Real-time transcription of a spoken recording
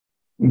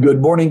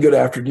Good morning, good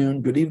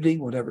afternoon, good evening,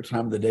 whatever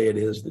time of the day it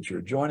is that you're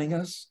joining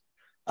us.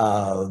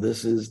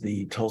 This is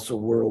the Tulsa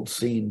World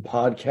Scene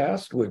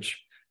podcast,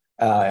 which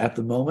at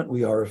the moment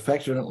we are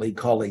affectionately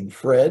calling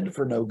Fred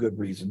for no good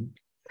reason,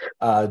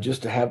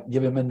 just to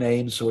give him a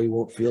name so he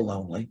won't feel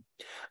lonely.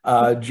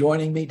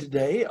 Joining me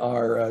today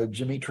are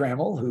Jimmy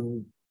Trammell,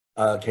 who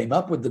came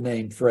up with the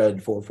name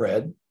Fred for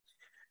Fred,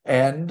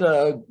 and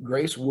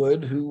Grace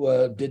Wood,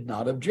 who did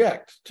not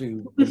object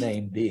to the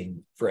name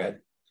being Fred.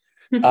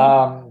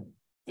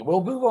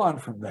 We'll move on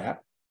from that.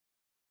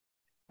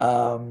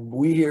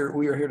 We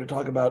are here to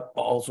talk about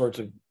all sorts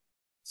of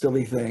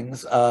silly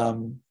things.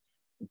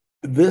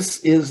 This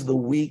is the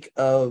week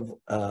of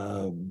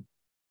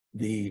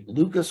the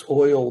Lucas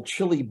Oil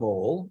Chili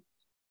Bowl,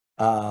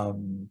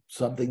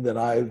 something that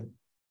I've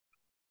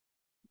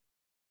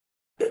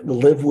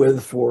lived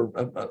with for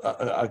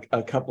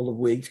a couple of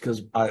weeks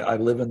because I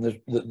live in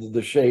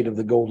the shade of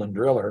the Golden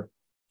Driller,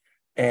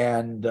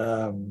 and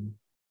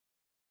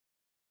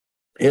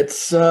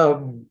it's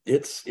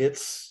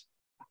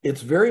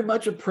very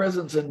much a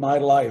presence in my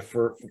life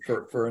for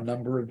a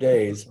number of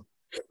days.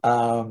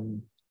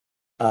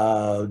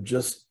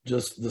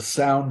 Just the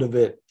sound of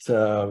it,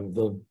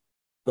 the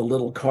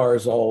little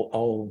cars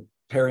all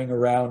tearing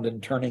around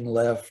and turning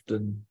left,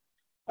 and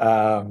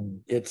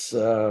it's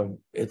a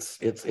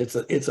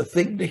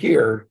thing to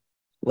hear,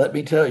 let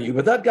me tell you.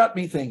 But that got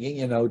me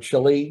thinking,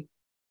 chili.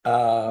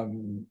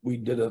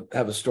 We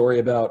have a story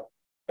about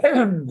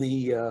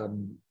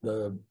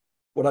the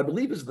what I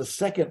believe is the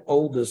second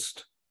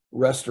oldest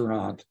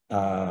restaurant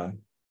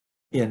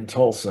in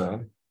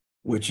Tulsa,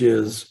 which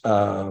is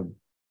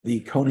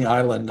the Coney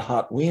Island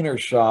Hot Wiener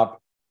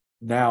Shop,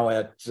 now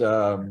at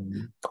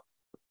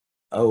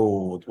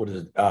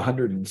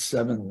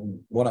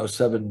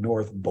 107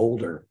 North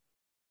Boulder,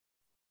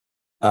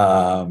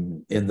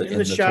 in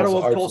the shadow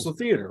of Tulsa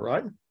Theater,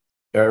 right?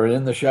 Or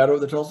in the shadow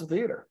of the Tulsa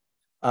Theater.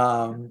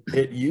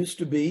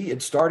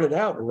 It started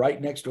out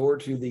right next door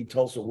to the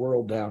Tulsa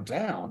World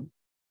downtown,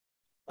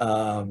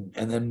 and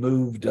then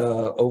moved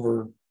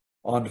over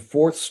onto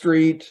 4th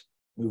Street,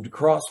 moved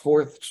across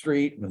 4th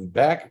Street, moved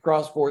back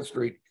across 4th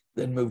Street,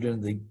 then moved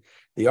into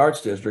the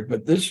Arts District.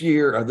 But this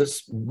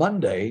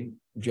Monday,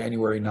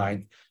 January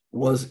 9th,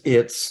 was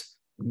its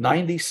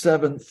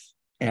 97th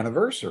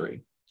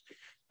anniversary.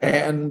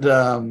 And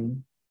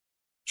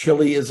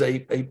chili is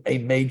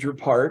a major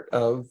part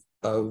of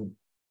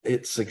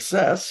its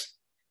success,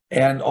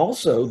 and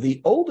also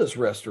the oldest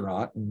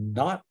restaurant,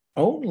 not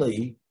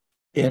only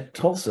in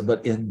Tulsa,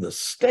 but in the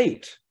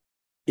state,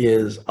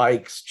 is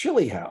Ike's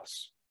Chili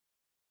House,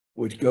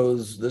 which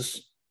goes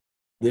this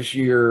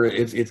year.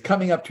 It's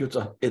coming up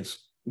to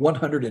its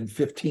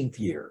 115th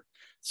year.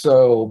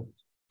 So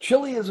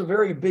chili is a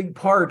very big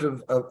part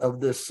of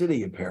this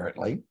city,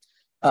 apparently.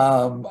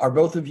 Are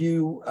both of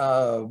you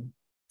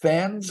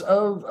fans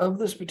of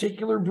this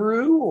particular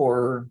brew,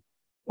 or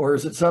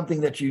is it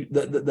something that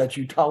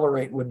you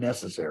tolerate when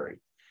necessary?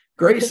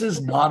 Grace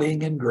is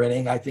nodding and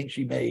grinning. I think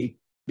she may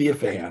be a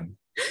fan.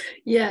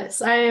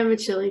 Yes, I am a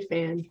chili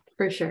fan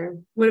for sure.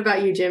 What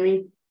about you,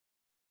 Jimmy?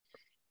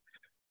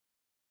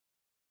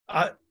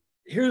 I'm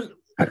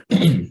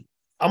going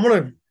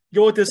to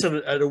go with this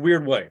at a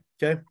weird way.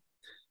 Okay.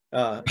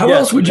 How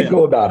else would you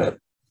go about it?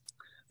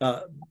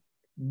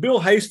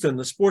 Bill Haston,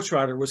 the sports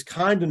writer, was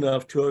kind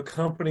enough to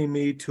accompany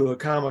me to a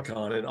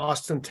Comic-Con in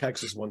Austin,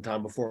 Texas one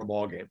time before a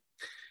ball game.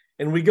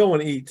 And we go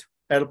and eat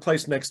at a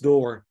place next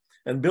door.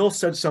 And Bill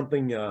said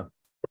something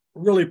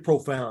really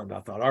profound,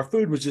 I thought. Our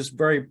food was just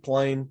very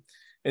plain.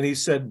 And he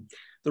said,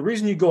 the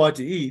reason you go out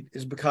to eat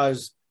is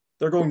because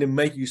they're going to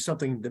make you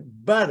something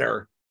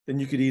better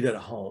than you could eat at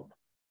home,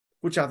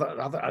 which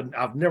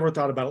I've never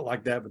thought about it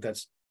like that, but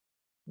that's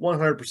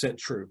 100%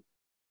 true.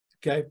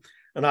 Okay.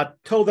 And I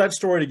told that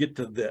story to get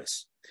to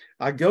this.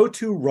 I go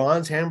to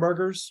Ron's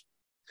Hamburgers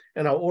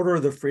and I order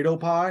the Frito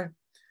pie,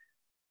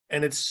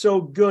 and it's so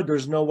good,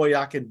 there's no way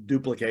I can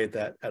duplicate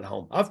that at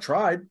home. I've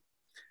tried,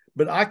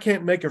 but I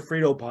can't make a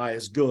Frito pie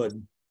as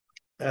good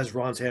as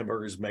Ron's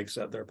Hamburgers makes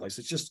at their place.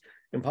 It's just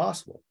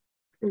impossible.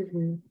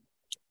 Mm-hmm.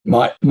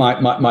 My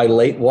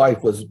late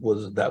wife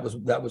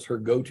that was her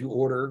go-to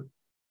order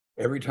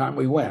every time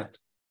we went.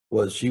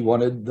 She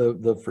wanted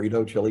the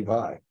Frito chili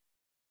pie,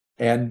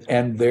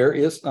 and there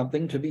is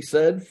something to be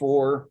said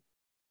for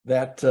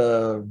that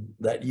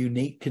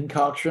unique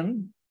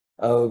concoction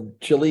of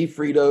chili,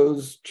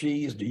 Fritos,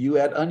 cheese. Do you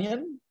add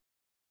onion?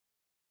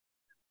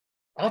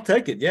 I'll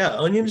take it. Yeah,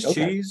 onions,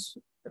 okay. Cheese.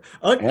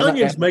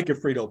 Onions make a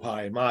Frito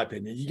pie, in my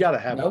opinion. You got to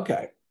have it.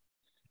 Okay.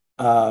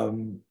 I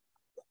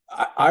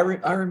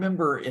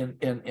remember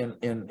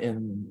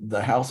in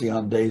the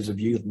halcyon days of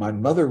youth, my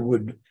mother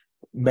would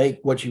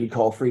make what you would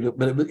call Frito,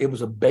 but it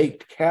was a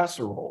baked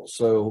casserole.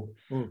 So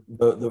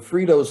the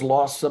Fritos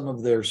lost some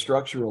of their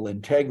structural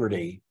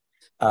integrity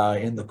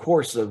in the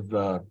course of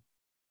the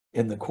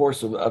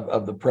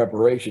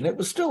preparation. It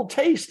was still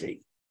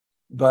tasty,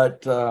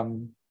 but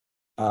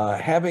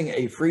having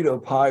a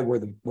Frito pie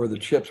where the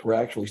chips were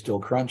actually still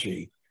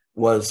crunchy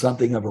was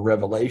something of a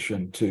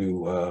revelation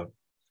to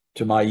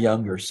to my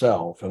younger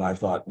self, and I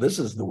thought this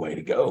is the way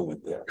to go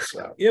with this.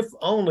 So. If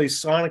only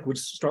Sonic would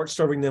start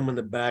serving them in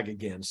the bag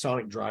again,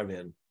 Sonic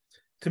Drive-In.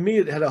 To me,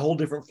 it had a whole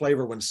different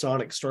flavor when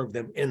Sonic served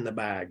them in the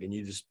bag, and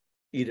you just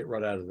eat it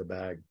right out of the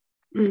bag.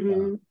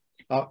 Mm-hmm.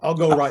 I'll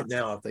go right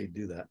now if they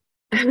do that.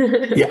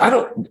 Yeah, I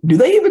don't. Do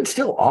they even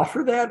still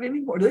offer that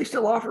anymore? Do they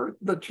still offer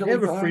the They chili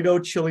have a pie?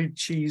 Frito chili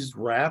cheese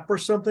wrap or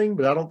something,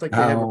 but I don't think they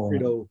have a Oh.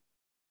 Frito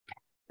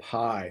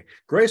pie.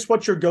 Grace,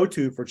 what's your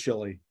go-to for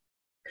chili?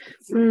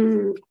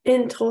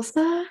 In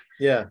Tulsa,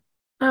 Yeah.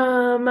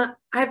 I've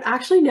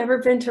actually never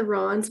been to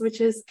Ron's,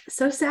 which is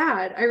so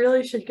sad. I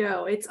really should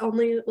go. It's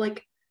only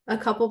like a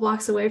couple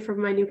blocks away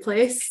from my new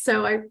place,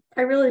 so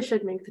I really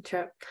should make the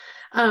trip.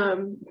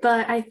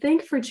 But I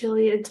think for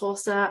chili in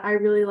Tulsa, I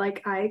really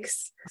like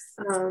Ike's.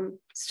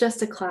 It's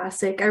just a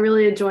classic. I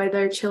really enjoy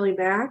their chili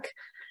mac.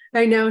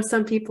 I know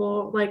some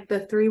people like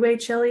the three-way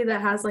chili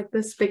that has like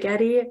the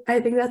spaghetti. I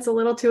think that's a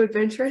little too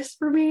adventurous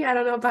for me. I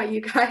don't know about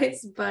you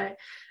guys, but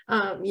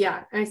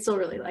yeah, I still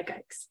really like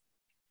Ike's.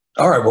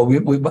 All right. Well,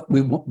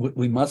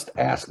 we must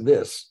ask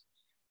this: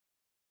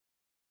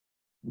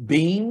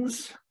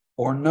 beans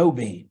or no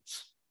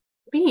beans?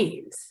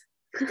 Beans.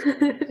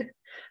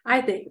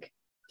 I think.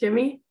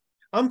 Jimmy?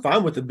 I'm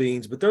fine with the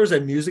beans, but there's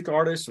a music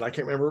artist, and I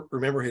can't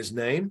remember his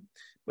name,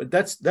 but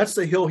that's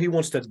the hill he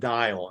wants to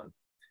die on.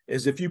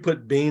 Is if you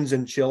put beans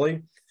in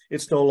chili,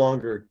 it's no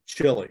longer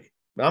chili.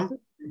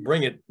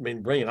 Bring it.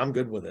 I'm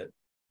good with it.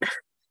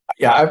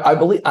 Yeah, I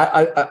believe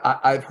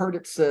I've heard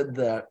it said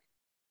that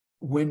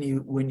when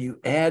you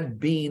add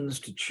beans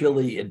to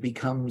chili,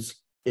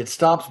 it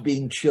stops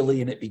being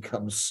chili and it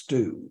becomes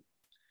stew.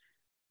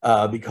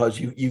 Because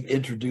you've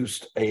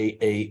introduced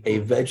a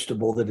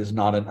vegetable that is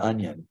not an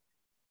onion.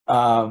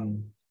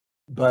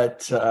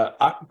 But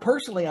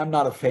personally, I'm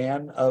not a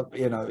fan of,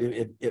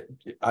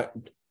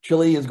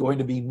 chili is going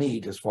to be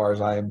meat as far as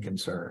I am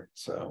concerned.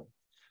 So,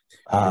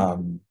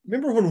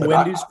 remember when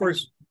Wendy's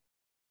first?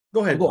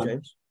 Go ahead,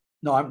 James.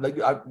 No,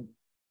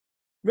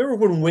 remember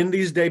when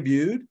Wendy's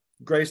debuted?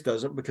 Grace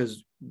doesn't,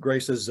 because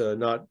Grace is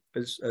not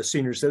a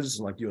senior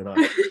citizen like you and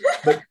I.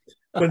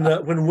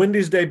 But when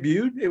Wendy's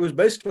debuted, it was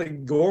basically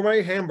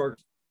gourmet hamburger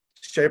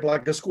shaped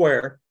like a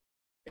square,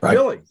 right.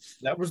 Chili.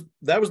 That was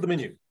the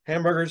menu: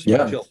 hamburgers,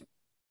 yeah. Chili.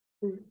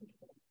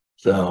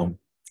 So,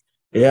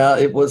 yeah,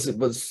 it was.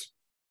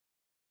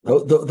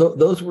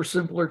 Those were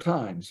simpler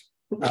times.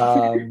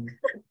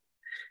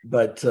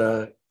 But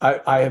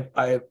I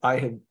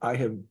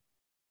have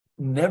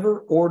never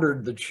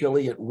ordered the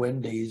chili at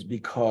Wendy's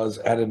because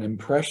at an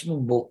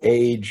impressionable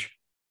age,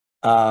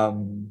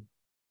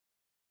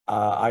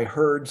 I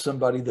heard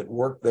somebody that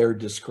worked there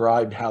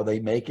described how they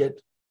make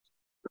it,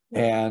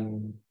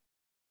 and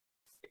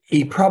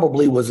he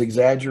probably was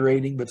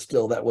exaggerating, but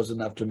still, that was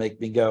enough to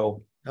make me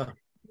go, oh.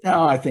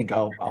 No, I think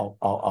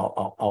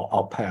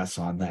I'll pass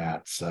on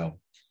that. So,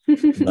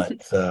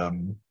 but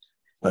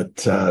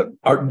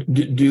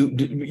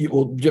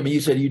Jimmy,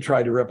 you said you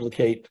tried to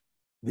replicate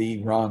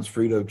the Ron's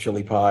Frito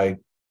chili pie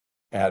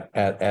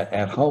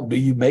at home. Do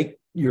you make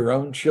your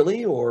own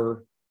chili,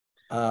 or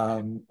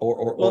do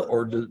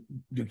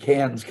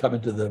cans come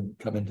into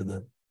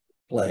the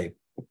play?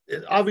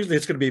 Obviously,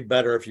 it's going to be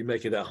better if you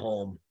make it at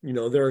home.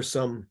 There are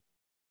some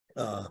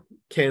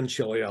canned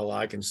chili I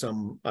like and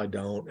some I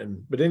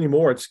don't, but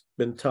anymore it's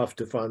been tough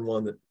to find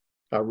one that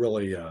I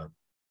really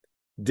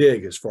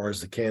dig as far as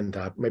the canned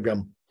type. Maybe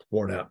I'm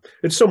worn out.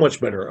 It's so much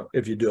better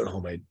if you do it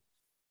homemade.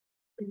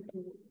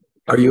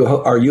 Are you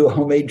a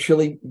homemade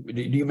chili?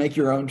 Do you make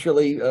your own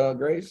chili,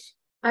 Grace?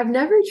 I've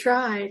never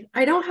tried.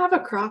 I don't have a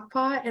crock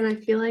pot, and I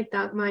feel like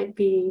that might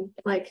be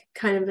like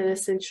kind of an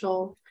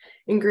essential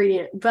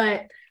ingredient.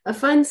 But a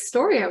fun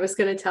story I was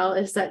going to tell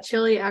is that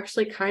chili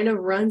actually kind of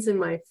runs in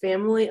my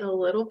family a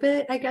little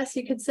bit, I guess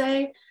you could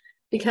say,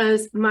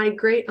 because my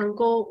great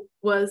uncle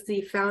was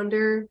the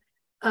founder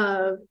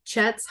of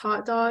Chet's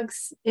Hot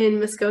Dogs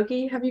in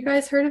Muskogee. Have you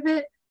guys heard of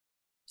it?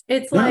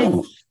 It's like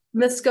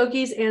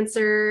Muskogee's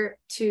answer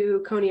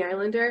to Coney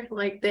Islander.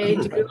 Like they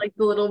do like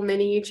the little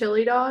mini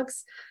chili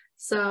dogs.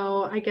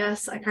 So I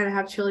guess I kind of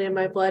have chili in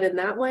my blood in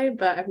that way,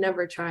 but I've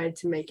never tried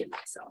to make it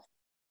myself.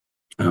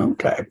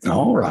 Okay.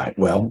 All right.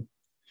 Well,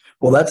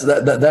 that's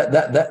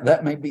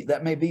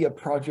that may be a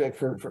project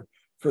for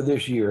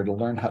this year, to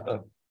learn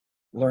how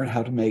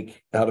to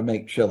make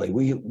chili.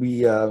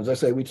 We as I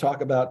say, we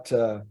talk about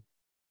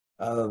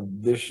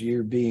this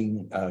year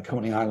being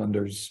Coney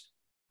Islanders,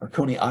 or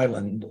Coney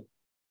Island.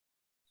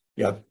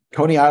 Yeah,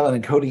 Coney Island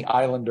and Coney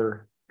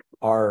Islander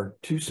are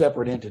two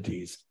separate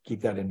entities.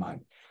 Keep that in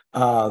mind.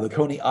 The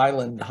Coney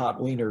Island Hot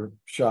Wiener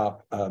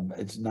Shop,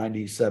 its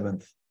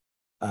 97th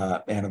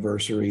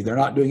anniversary. They're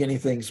not doing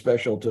anything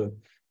special to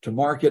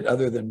market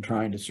other than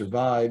trying to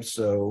survive.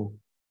 So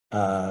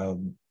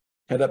head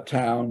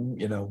uptown,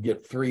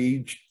 get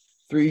three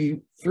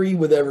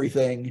with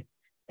everything,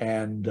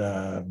 and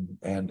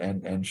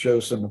show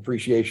some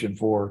appreciation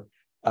for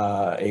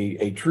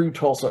a true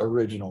Tulsa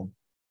original,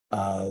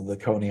 the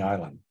Coney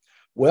Island.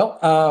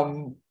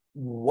 Well,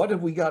 what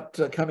have we got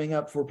coming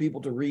up for people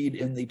to read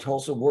in the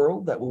Tulsa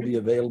World that will be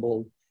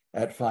available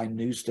at fine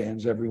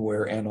newsstands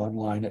everywhere and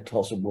online at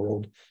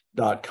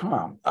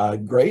tulsaworld.com.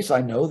 Grace,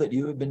 I know that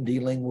you have been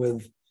dealing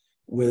with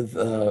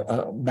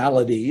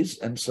maladies,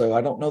 and so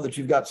I don't know that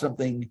you've got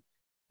something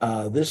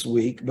this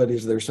week, but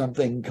is there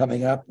something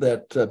coming up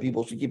that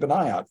people should keep an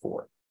eye out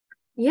for?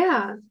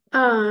 Yeah.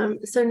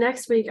 So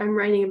next week I'm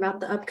writing about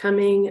the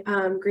upcoming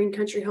Green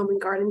Country Home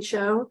and Garden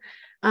Show.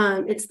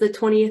 It's the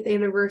 20th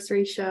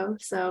anniversary show,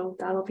 so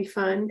that'll be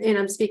fun. And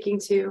I'm speaking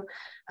to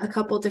a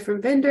couple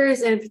different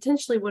vendors and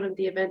potentially one of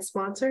the event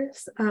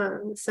sponsors.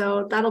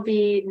 So that'll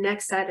be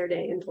next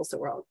Saturday in Tulsa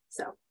World.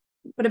 So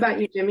what about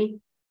you, Jimmy?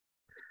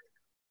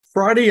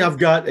 Friday, I've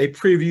got a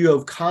preview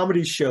of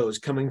comedy shows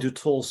coming to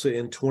Tulsa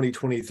in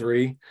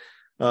 2023,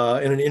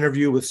 and an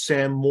interview with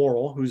Sam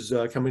Morrill, who's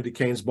coming to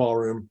Cain's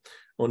Ballroom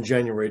on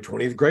January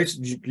 20th. Grace,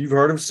 you've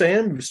heard of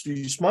Sam?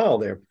 You smile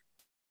there.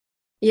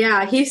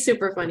 Yeah, he's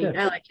super funny.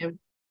 I like him.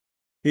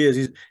 He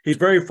is. He's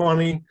very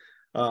funny.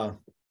 And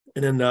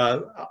then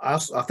I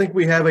think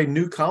we have a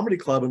new comedy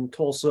club in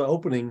Tulsa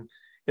opening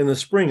in the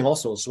spring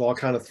also, so I'll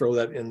kind of throw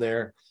that in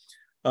there.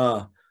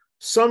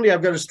 Sunday,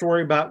 I've got a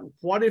story about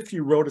what if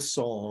you wrote a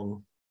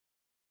song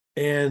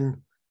and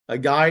a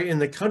guy in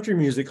the Country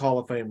Music Hall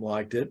of Fame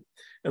liked it,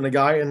 and a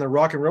guy in the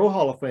Rock and Roll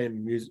Hall of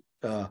Fame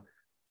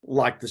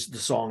liked the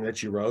song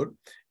that you wrote,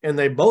 and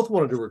they both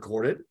wanted to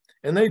record it,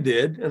 and they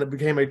did, and it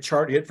became a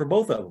chart hit for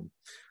both of them.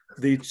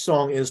 The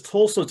song is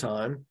Tulsa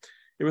Time.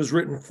 It was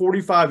written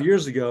 45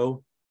 years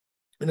ago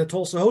in a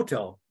Tulsa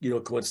hotel,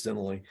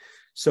 coincidentally.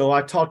 So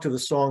I talked to the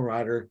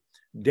songwriter,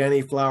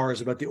 Danny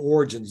Flowers, about the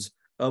origins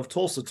of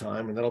Tulsa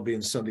Time, and that'll be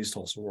in Sunday's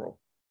Tulsa World.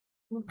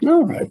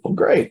 All right. Well,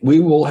 great.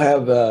 We will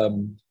have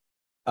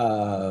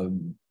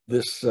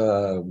this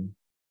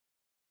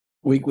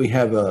week, we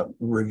have a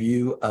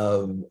review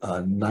of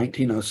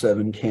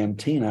 1907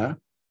 Cantina,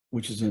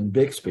 which is in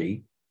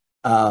Bixby.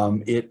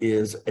 It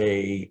is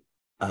a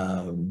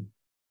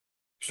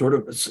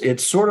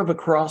it's sort of a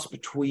cross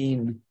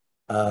between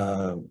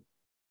well,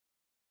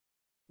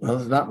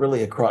 it's not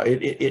really a cross.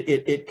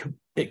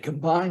 It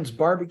combines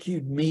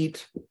barbecued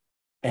meat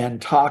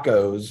and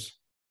tacos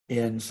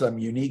in some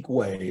unique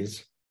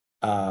ways,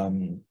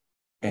 and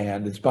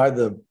it's by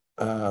the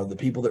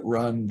people that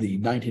run the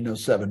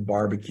 1907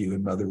 Barbecue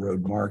in Mother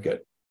Road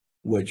Market,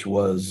 which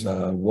was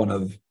one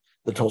of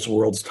the Tulsa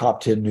World's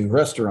top 10 new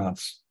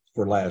restaurants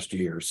for last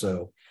year.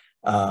 So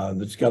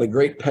it's got a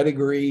great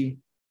pedigree.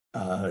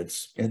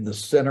 It's in the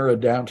center of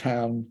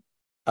downtown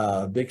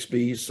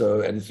Bixby,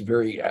 and it's a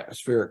very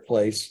atmospheric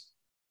place.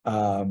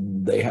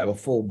 They have a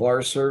full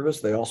bar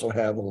service. They also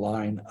have a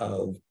line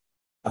of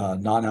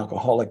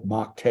non-alcoholic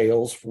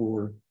mocktails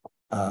for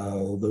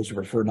those who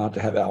prefer not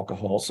to have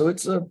alcohol. So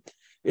it's a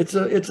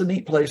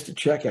neat place to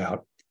check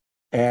out.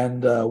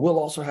 And we'll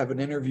also have an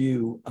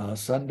interview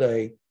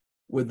Sunday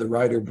with the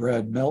writer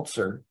Brad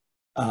Meltzer,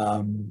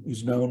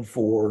 who's known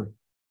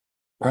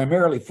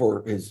primarily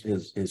for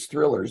his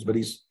thrillers, but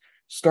he's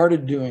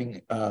started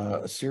doing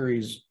a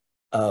series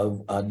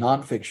of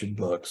nonfiction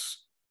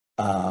books.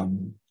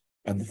 And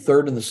the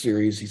third in the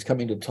series, he's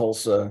coming to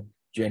Tulsa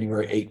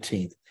January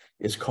 18th,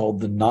 is called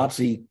The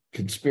Nazi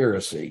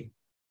Conspiracy.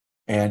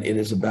 And it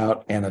is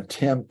about an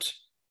attempt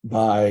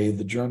by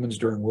the Germans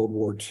during World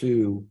War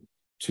II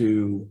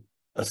to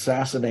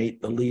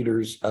assassinate the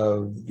leaders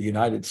of the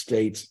United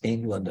States,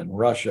 England, and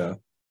Russia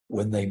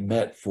when they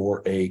met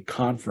for a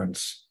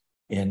conference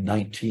in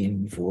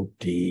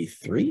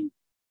 1943,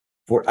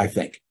 I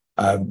think,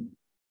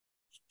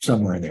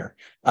 somewhere in there.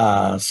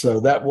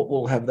 So that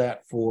we'll have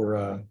that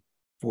for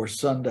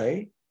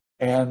Sunday,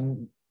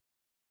 and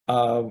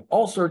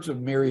all sorts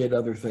of myriad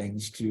other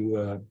things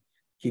to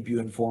keep you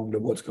informed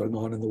of what's going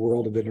on in the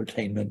world of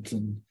entertainment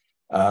and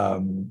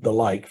the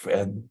like,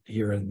 and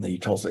here in the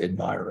Tulsa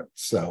environment.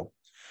 So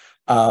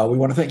we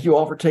want to thank you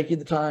all for taking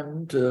the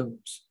time to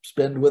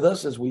spend with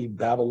us as we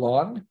babble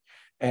on,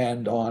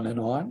 and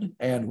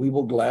we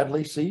will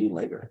gladly see you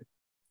later.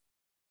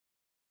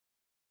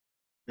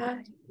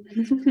 Bye.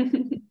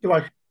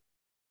 Goodbye.